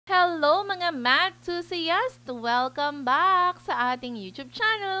Hello mga math enthusiast! Welcome back sa ating YouTube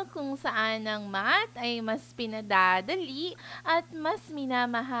channel kung saan ang math ay mas pinadadali at mas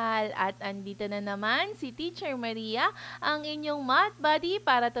minamahal. At andito na naman si Teacher Maria, ang inyong math buddy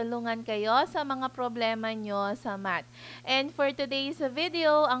para tulungan kayo sa mga problema nyo sa math. And for today's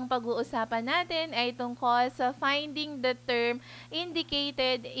video, ang pag-uusapan natin ay tungkol sa finding the term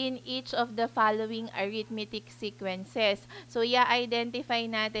indicated in each of the following arithmetic sequences. So, i-identify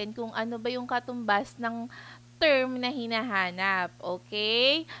natin kung ano ba yung katumbas ng term na hinahanap.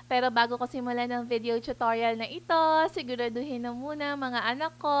 Okay? Pero bago ko simulan ng video tutorial na ito, siguraduhin na muna mga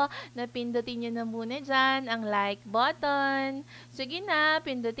anak ko na pindutin nyo na muna dyan ang like button. Sige na,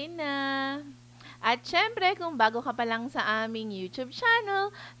 pindutin na. At syempre, kung bago ka pa lang sa aming YouTube channel,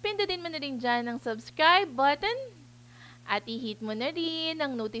 pindutin mo na rin dyan ang subscribe button. At i-hit mo na rin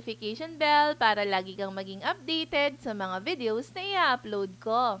ang notification bell para lagi kang maging updated sa mga videos na i-upload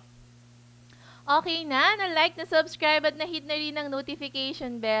ko. Okay na? Na-like, na-subscribe at na-hit na rin ang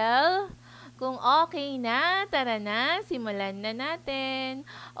notification bell? Kung okay na, tara na, simulan na natin.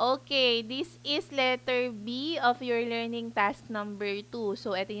 Okay, this is letter B of your learning task number 2.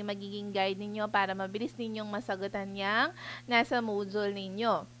 So, ito yung magiging guide ninyo para mabilis ninyong masagutan yang nasa module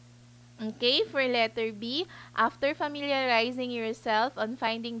ninyo. Okay, for letter B, after familiarizing yourself on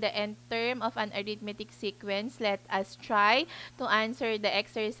finding the nth term of an arithmetic sequence, let us try to answer the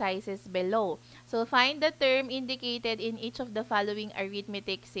exercises below. So, find the term indicated in each of the following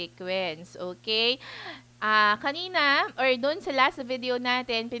arithmetic sequence. Okay? Kanina, or doon sa last video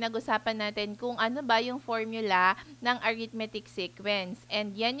natin, pinag-usapan natin kung ano ba yung formula ng arithmetic sequence.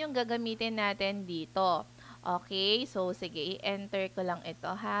 And yan yung gagamitin natin dito. Okay, so sige, i-enter ko lang ito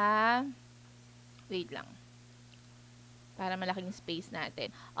ha. Wait lang. Para malaking space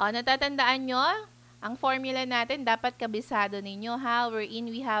natin. Natatandaan nyo, ang formula natin dapat kabisado ninyo ha. Wherein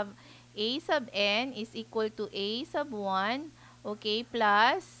we have a sub n is equal to a sub 1, okay,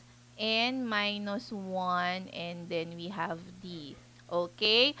 plus n minus 1, and then we have d.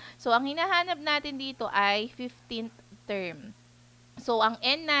 Okay? So, ang hinahanap natin dito ay 15th term. So, ang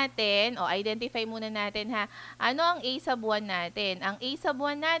n natin, identify muna natin ha, ano ang a sub 1 natin? Ang a sub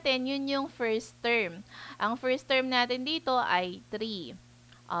 1 natin, yun yung first term. Ang first term natin dito ay 3.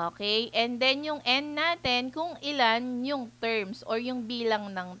 Okay? And then, yung n natin, kung ilan yung terms or yung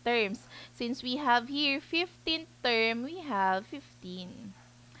bilang ng terms. Since we have here 15th term, we have 15.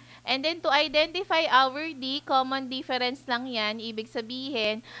 And then, to identify our D, common difference lang yan. Ibig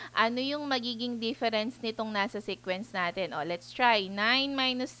sabihin, ano yung magiging difference nitong nasa sequence natin? Let's try. 9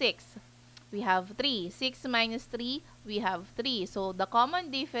 minus 6, we have 3. 6 minus 3, we have 3. So, the common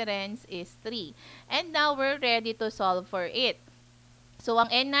difference is 3. And now, we're ready to solve for it. So,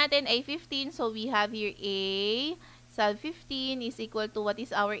 ang n natin ay 15. So, we have here a sub 15 is equal to what is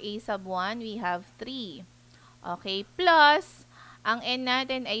our a sub 1? We have 3. Okay, plus ang n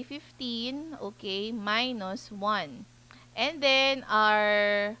natin ay 15, okay, minus 1. And then,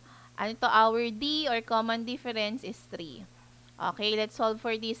 our D or common difference is 3. Okay, let's solve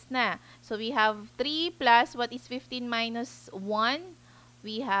for this na. So, we have 3 plus what is 15 minus 1?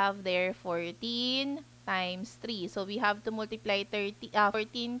 We have there 14 times 3. So, we have to multiply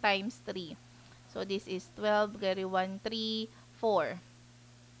 14 times 3. So, this is 12, carry 1, 3, 4.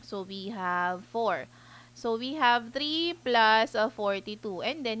 So, we have 4. So, we have 3 plus 42.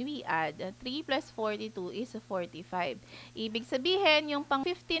 And then, we add. 3 plus 42 is 45. Ibig sabihin, yung pang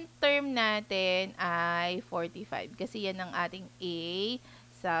 15th term natin ay 45. Kasi yan ang ating A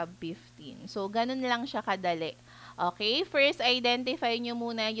sub 15. So, ganun lang siya kadali. Okay? First, identify nyo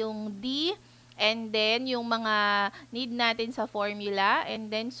muna yung D. And then, yung mga need natin sa formula.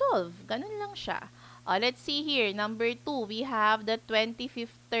 And then, solve. Ganun lang siya. Let's see here. Number 2, we have the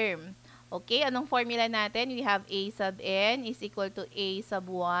 25th term. Okay, anong formula natin? We have a sub n is equal to a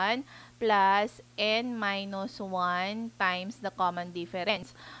sub 1 plus n minus 1 times the common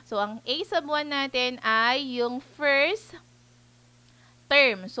difference. So, ang a sub 1 natin ay yung first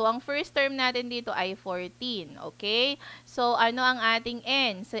term. So, ang first term natin dito ay 14. Okay? So, ano ang ating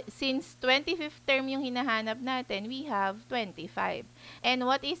n? Since 25th term yung hinahanap natin, we have 25. And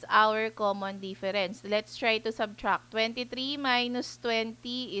what is our common difference? Let's try to subtract. 23 minus 20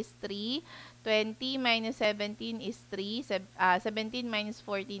 is 3. 20 minus 17 is 3. 17 minus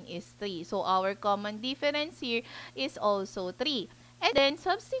 14 is 3. So, our common difference here is also 3. And then,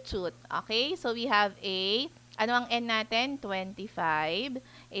 substitute. Okay? So, we have a, ano ang n natin? 25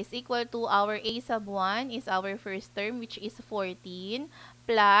 is equal to our a sub 1 is our first term, which is 14,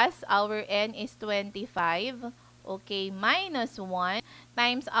 plus our n is 25. Okay, minus 1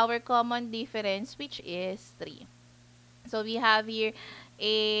 times our common difference, which is 3. So, we have here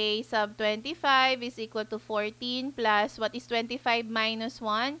A sub 25 is equal to 14 plus what is 25 minus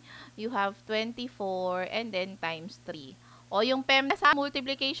 1? You have 24 and then times 3. O yung PEMDAS,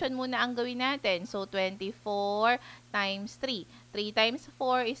 multiplication muna ang gawin natin. So 24 times 3. 3 times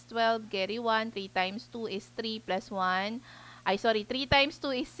 4 is 12, carry 1. 3 times 2 is 3 plus 1. 3 times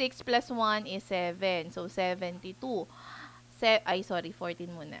 2 is 6 plus 1 is 7. So 72.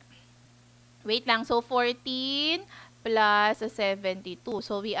 14 muna. Wait lang. So 14 plus 72.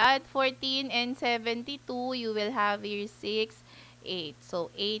 So we add 14 and 72. You will have here 6, 8. So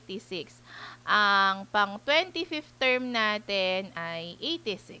 86. Ang pang 25th term natin ay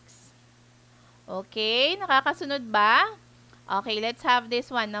 86. Okay? Nakakasunod ba? Okay, let's have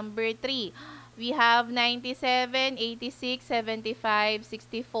this one. Number 3. We have 97, 86, 75,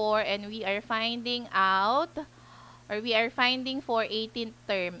 64, and we are finding for 18th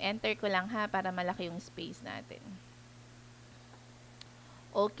term. Enter ko lang ha, para malaki yung space natin.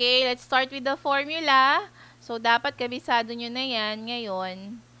 Okay, let's start with the formula. So, dapat kabisado nyo na yan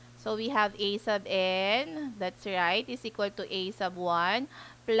ngayon. So, we have a sub n, that's right, is equal to a sub 1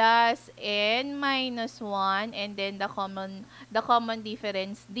 plus n minus 1 and then the common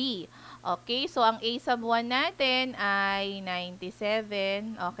difference d. Okay, so ang a sub 1 natin ay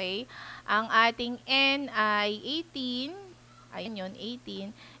 97, okay? Ang ating n ay 18, ayun yun,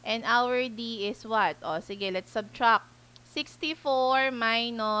 18, and our d is what? O, sige, let's subtract. 64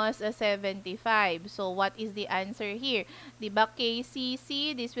 minus 75. So, what is the answer here? Diba,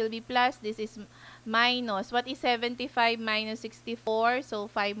 KCC, this will be plus, this is minus. What is 75 minus 64? So,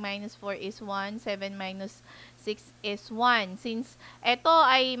 5 minus 4 is 1, 7 minus 6 is 1. Since ito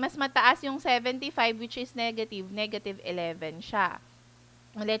ay mas mataas yung 75, which is negative, negative 11 siya.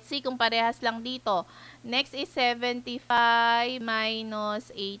 Let's see kung parehas lang dito. Next is 75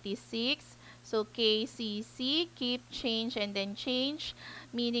 minus 86. So, KCC, keep, change, and then change.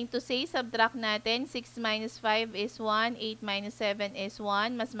 Meaning to say, subtract natin. 6 minus 5 is 1. 8 minus 7 is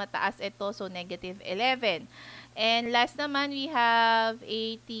 1. Mas mataas ito, so negative 11. And last naman, we have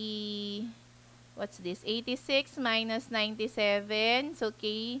 80, what's this? 86 minus 97. So,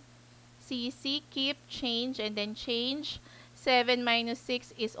 KCC, keep, change, and then change. 7 minus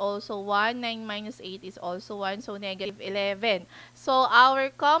 6 is also 1. 9 minus 8 is also 1. So, negative 11. So, our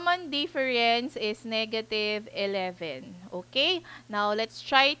common difference is negative 11. Okay? Now, let's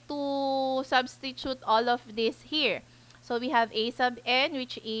try to substitute all of this here. So, we have a sub n,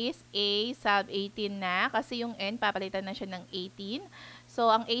 which is a sub 18 na. Kasi yung n, papalitan na siya ng 18.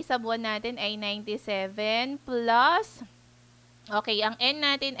 So, ang a sub 1 natin ay 97 plus, okay, ang n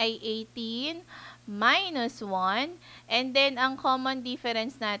natin ay 18 minus 1, and then ang common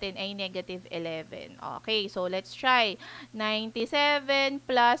difference natin ay negative 11. Okay, so let's try. 97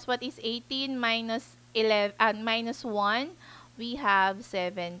 plus what is 18 minus 11 minus 1, we have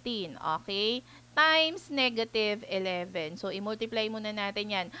 17. Okay, times negative 11. So, i-multiply muna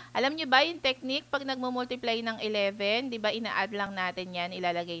natin yan. Alam nyo ba yung technique pag nagmo-multiply ng 11, di ba ina-add lang natin yan,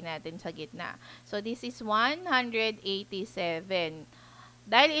 ilalagay natin sa gitna. So, this is 187.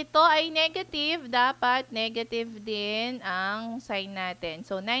 Dahil ito ay negative, dapat negative din ang sign natin.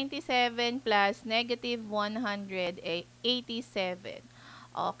 So, 97 plus negative 187.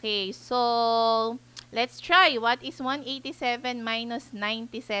 Okay, so, let's try. What is 187 minus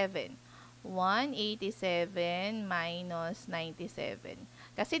 97? 187 minus 97.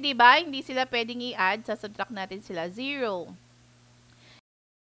 Kasi, di ba, hindi sila pwedeng i-add. Sa-subtract natin sila 0.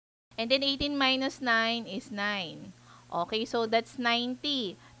 And then, 18 minus 9 is 9. Okay, so that's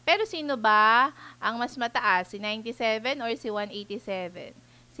 90. Pero sino ba ang mas mataas? Si 97 or si 187?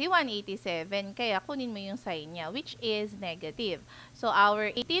 Si 187. Kaya kunin mo yung sign niya, which is negative. So,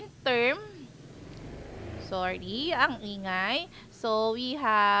 our 18th term, sorry, ang ingay. So, we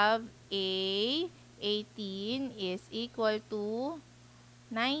have A, 18 is equal to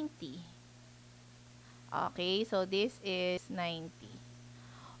 90. Okay, so this is 90.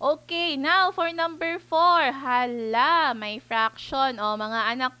 Okay, now for number 4. Hala, may fraction. O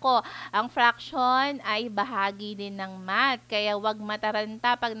mga anak ko, ang fraction ay bahagi din ng math. Kaya wag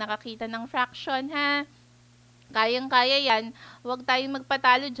mataranta pag nakakita ng fraction, ha? Kayang-kaya yan. Wag tayong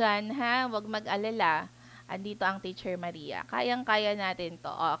magpatalo dyan, ha? Wag mag-alala. Andito ang Teacher Maria. Kayang-kaya natin to.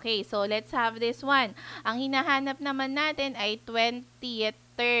 Okay, so let's have this one. Ang hinahanap naman natin ay 20th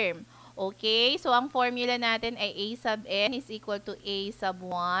term. Okay, so ang formula natin ay a sub n is equal to a sub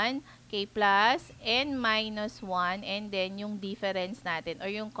 1, k plus n minus 1, and then yung difference natin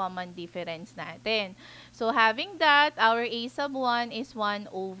or yung common difference natin. So having that, our a sub 1 is 1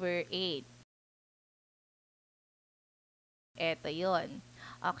 over 8. Ito yun.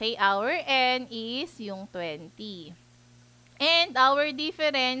 Okay, our n is yung 20. And our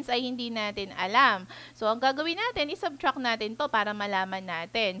difference ay hindi natin alam. So, ang gagawin natin, i-subtract natin to para malaman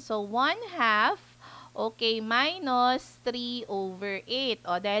natin. So, 1/2, okay, minus 3/8.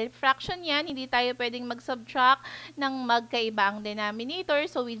 O, dahil fraction yan, hindi tayo pwedeng mag-subtract ng magkaiba ang denominator.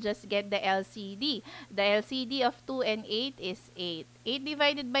 So, we just get the LCD. The LCD of 2 and 8 is 8. 8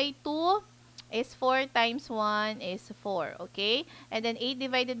 divided by 2 is 4 times 1 is 4, okay? And then 8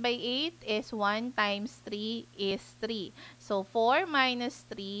 divided by 8 is 1 times 3 is 3. So, 4 minus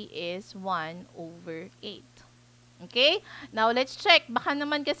 3 is 1/8. Okay? Now, let's check. Baka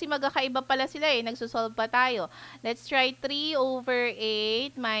naman kasi magkakaiba pala sila eh. Nagsusolve pa tayo. Let's try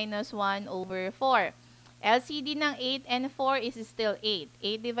 3/8 minus 1/4. LCD ng 8 and 4 is still 8.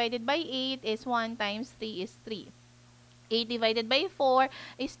 8 divided by 8 is 1 times 3 is 3. 8 divided by 4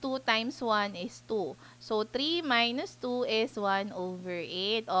 is 2 times 1 is 2. So, 3 minus 2 is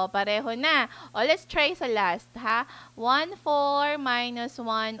 1/8. O, pareho na. O, let's try sa last, ha? 1/4 minus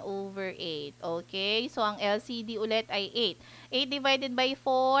 1/8. Okay? So, ang LCD ulit ay 8. 8 divided by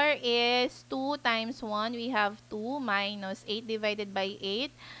 4 is 2 times 1. We have 2 minus 8 divided by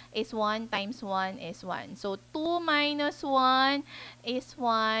 8 is 1 times 1 is 1. So, 2 minus 1 is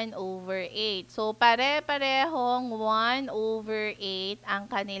 1/8. So, pare-parehong 1/8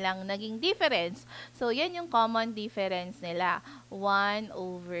 ang kanilang naging difference. So, yan yung common difference nila.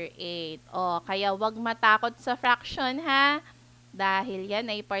 1/8. O, kaya wag matakot sa fraction, ha? Dahil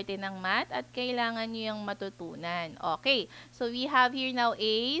yan ay parte ng math at kailangan nyo yung matutunan. Okay. So, we have here now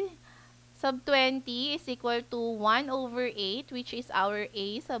A sub 20 is equal to 1/8, which is our A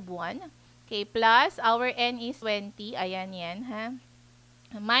sub 1. Okay, plus our N is 20. Ayan yan, ha?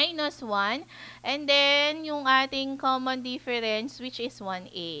 Minus 1. And then, yung ating common difference, which is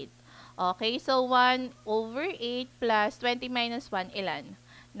 1/8. Okay, so 1/8 plus 20 minus 1, ilan?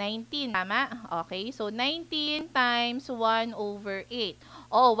 19, tama? Okay, so 19 times 1/8.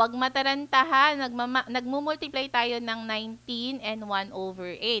 Oh, wag mataranta ha. Nagmumultiply tayo ng 19 and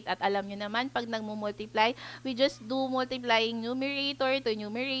 1/8. At alam nyo naman, pag nagmumultiply, we just do multiplying numerator to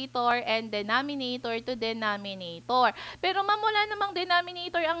numerator and denominator to denominator. Pero mamula namang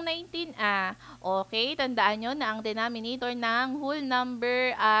denominator ang 19 ah. Okay, tandaan nyo na ang denominator ng whole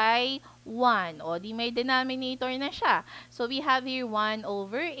number ay 1. O, di may denominator na siya. So, we have here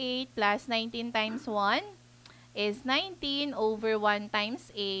 1/8 plus 19 times 1 is 19 over 1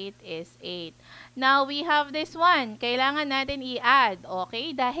 times 8 is 8. Now, we have this one. Kailangan natin i-add.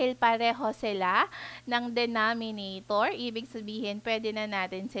 Okay? Dahil pareho sila ng denominator, ibig sabihin, pwede na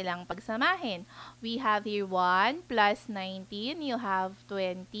natin silang pagsamahin. We have here 1 plus 19. You have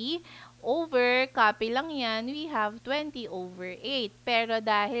 20 over, copy lang yan, we have 20/8. Pero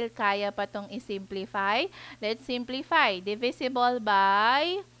dahil kaya pa itong i-simplify, let's simplify. Divisible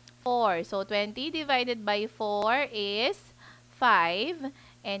by 4. So, 20 divided by 4 is 5.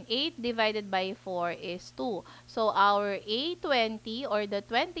 And 8 divided by 4 is 2. So, our A20 or the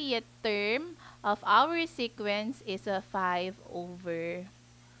 20th term of our sequence is a 5/2.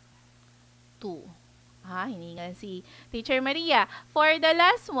 Hiningal si Teacher Maria. For the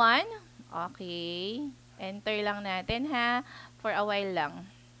last one, okay, enter lang natin ha, for a while lang.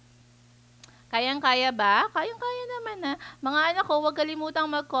 Kayang-kaya ba? Kayang-kaya naman na. Mga anak ko, huwag kalimutang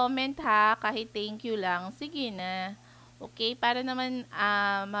mag-comment ha, kahit thank you lang. Sige na. Okay, para naman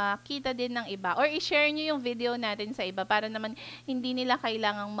makita din ng iba. Or i-share nyo yung video natin sa iba para naman hindi nila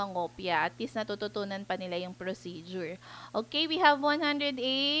kailangang mangopya. At least natututunan pa nila yung procedure. Okay, we have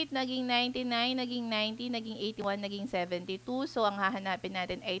 108, naging 99, naging 90, naging 81, naging 72. So, ang hahanapin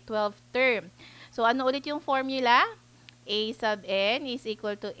natin ay 12th term. So, ano ulit yung formula? A sub n is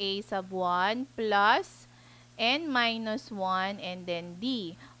equal to A sub 1 plus n minus 1 and then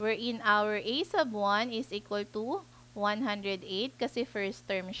d. Wherein our A sub 1 is equal to 108 kasi first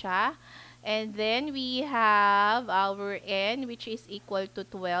term siya. And then we have our n which is equal to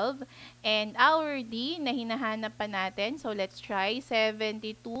 12. And our d na hinahanap pa natin. So let's try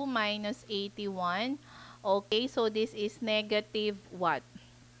 72 minus 81. Okay, so this is negative what?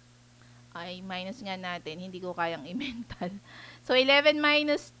 Ay, minus nga natin. Hindi ko kayang i-mental. So, 11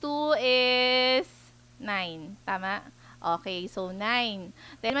 minus 2 is 9. Tama? Okay, so 9.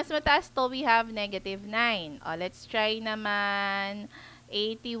 Then, mas mataas to, we have negative 9. Let's try naman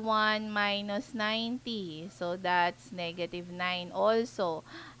 81 minus 90. So, that's negative 9 also.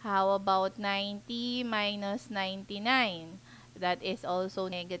 How about 90 minus 99? That is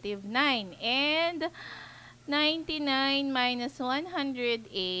also negative 9. And 99 minus 108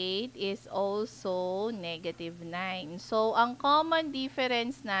 is also negative 9. So, ang common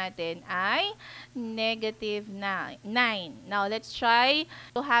difference natin ay negative 9. Now, let's try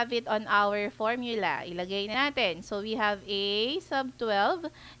to have it on our formula. Ilagay natin. So, we have a sub 12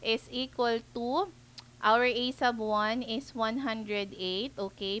 is equal to, our a sub 1 is 108,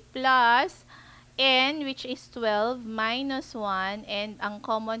 okay, plus n, which is 12, minus 1, and ang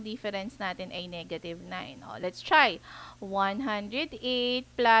common difference natin ay negative 9. O, let's try. 108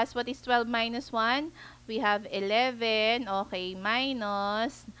 plus, what is 12 minus 1? We have 11, okay,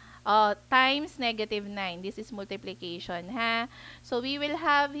 minus, times negative 9. This is multiplication, ha? So, we will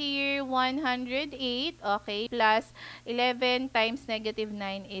have here 108, okay, plus 11 times negative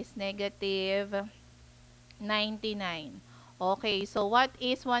 9 is negative 99. Okay, so what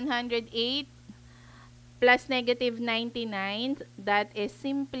is 108 plus negative 99? That is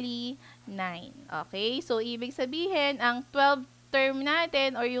simply 9. Okay, so ibig sabihin, ang 12 term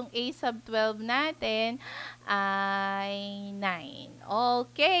natin or yung a sub 12 natin ay 9.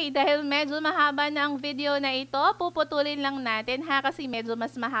 Okay, dahil medyo mahaba na ang video na ito, puputulin lang natin ha, kasi medyo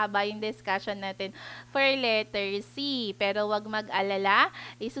mas mahaba yung discussion natin for letter C. Pero wag mag-alala,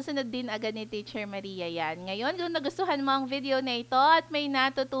 isusunod din agad ni Teacher Maria yan. Ngayon, kung nagustuhan mo ang video na ito at may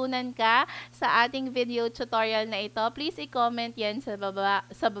natutunan ka sa ating video tutorial na ito, please i-comment yan sa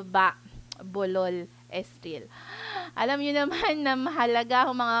baba, Bolol Estil. Alam niyo naman na mahalaga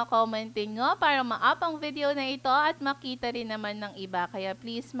ang mga commenting nyo para ma-up ang video na ito at makita rin naman ng iba. Kaya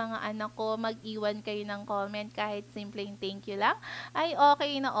please mga anak ko, mag-iwan kayo ng comment kahit simpleng thank you lang ay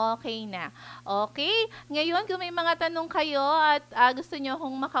okay na okay na. Okay? Ngayon, kung may mga tanong kayo at gusto nyo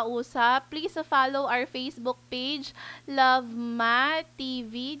akong makausap, please follow our Facebook page, Love Math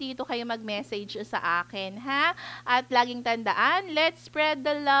TV. Dito kayo mag-message sa akin, ha? At laging tandaan, let's spread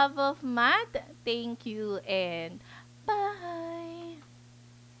the love of math. Thank you and bye!